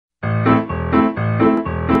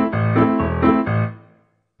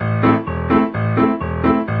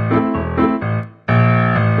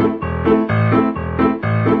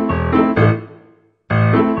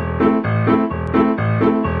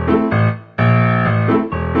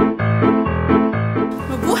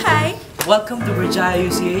Welcome to Berjaya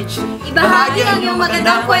UCH. Ibahagi ang iyong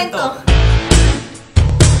magandang kwento.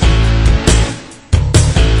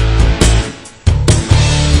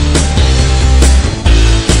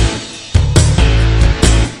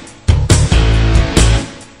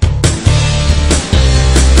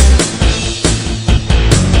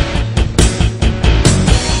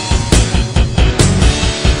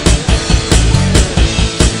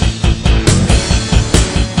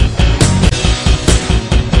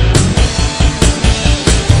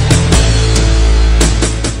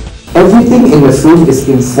 Everything in the film is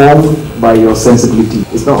informed by your sensibility.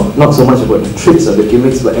 It's not so much about the tricks or the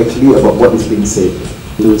gimmicks, but actually about what is being said.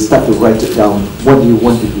 You start to write it down. What do you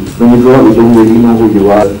want to do? When you grow up, you don't really know who you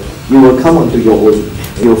are. You will come onto your own.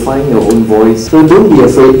 You'll find your own voice. So don't be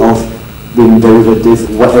afraid of being derivative,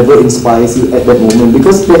 whatever inspires you at that moment,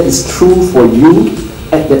 because that is true for you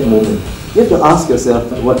at that moment. You have to ask yourself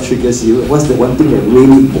what triggers you. What's the one thing that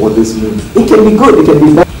really bothers me? It can be good, it can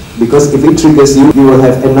be bad. Because if it triggers you, you will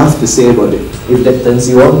have enough to say about it. If that turns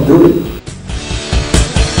you on, do it.